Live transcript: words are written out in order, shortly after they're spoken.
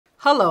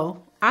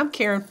Hello, I'm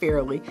Karen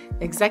Fairley,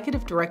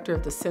 Executive Director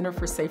of the Center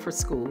for Safer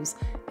Schools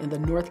in the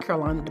North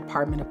Carolina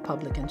Department of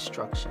Public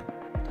Instruction.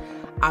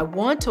 I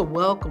want to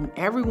welcome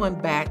everyone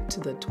back to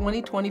the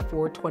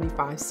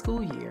 2024-25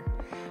 school year.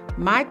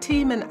 My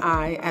team and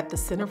I at the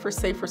Center for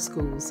Safer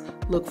Schools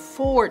look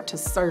forward to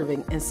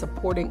serving and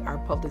supporting our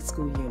public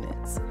school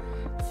units.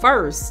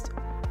 First,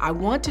 I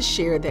want to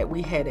share that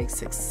we had a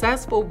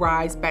successful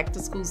Rise Back to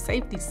School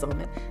Safety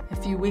Summit a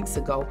few weeks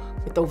ago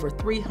with over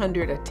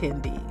 300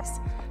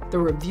 attendees. The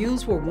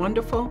reviews were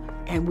wonderful,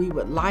 and we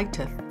would like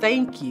to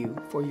thank you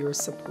for your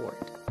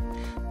support.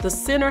 The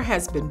center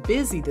has been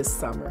busy this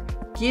summer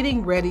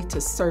getting ready to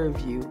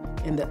serve you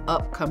in the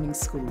upcoming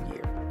school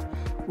year.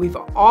 We've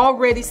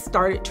already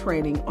started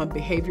training on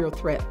behavioral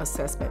threat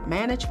assessment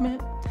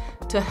management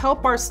to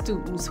help our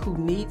students who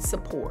need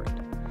support.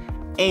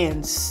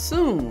 And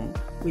soon,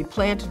 we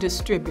plan to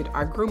distribute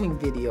our grooming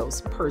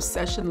videos per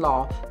Session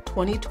Law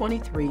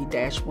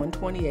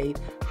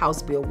 2023-128,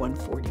 House Bill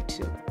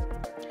 142.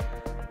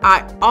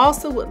 I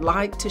also would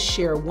like to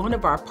share one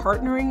of our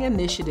partnering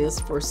initiatives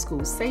for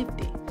school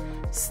safety,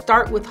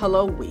 Start with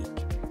Hello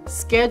Week,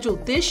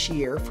 scheduled this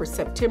year for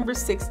September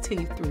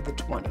 16th through the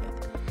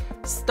 20th.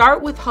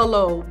 Start with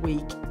Hello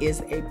Week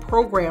is a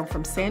program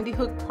from Sandy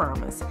Hook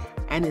Promise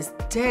and is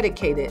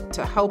dedicated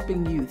to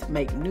helping youth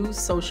make new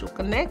social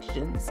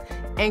connections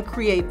and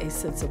create a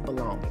sense of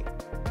belonging.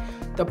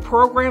 The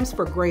programs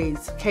for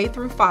grades K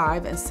through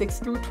 5 and 6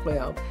 through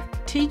 12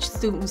 teach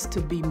students to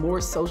be more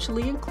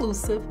socially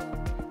inclusive,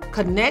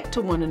 connect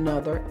to one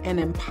another, and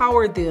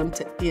empower them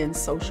to end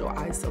social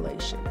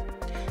isolation.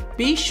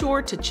 Be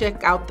sure to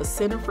check out the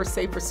Center for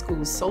Safer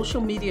Schools social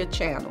media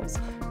channels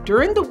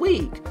during the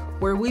week,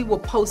 where we will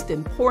post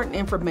important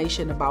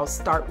information about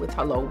Start with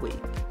Hello Week.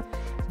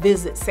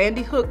 Visit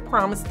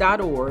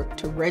sandyhookpromise.org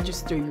to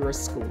register your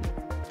school.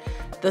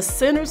 The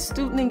Center's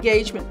student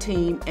engagement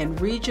team and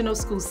regional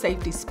school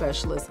safety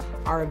specialists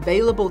are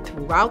available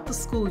throughout the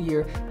school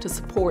year to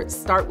support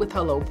Start with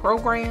Hello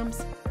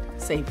programs,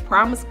 Safe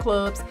Promise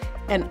clubs,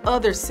 and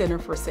other Center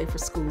for Safer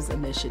Schools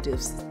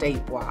initiatives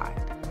statewide.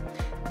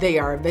 They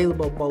are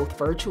available both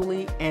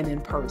virtually and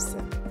in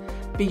person.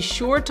 Be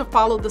sure to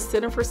follow the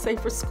Center for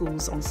Safer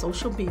Schools on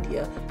social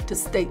media to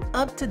stay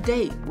up to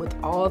date with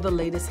all the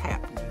latest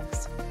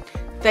happenings.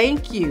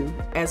 Thank you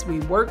as we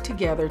work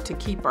together to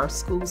keep our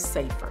schools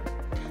safer.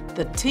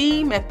 The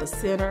team at the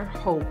Center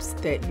hopes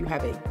that you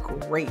have a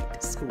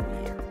great school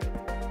year.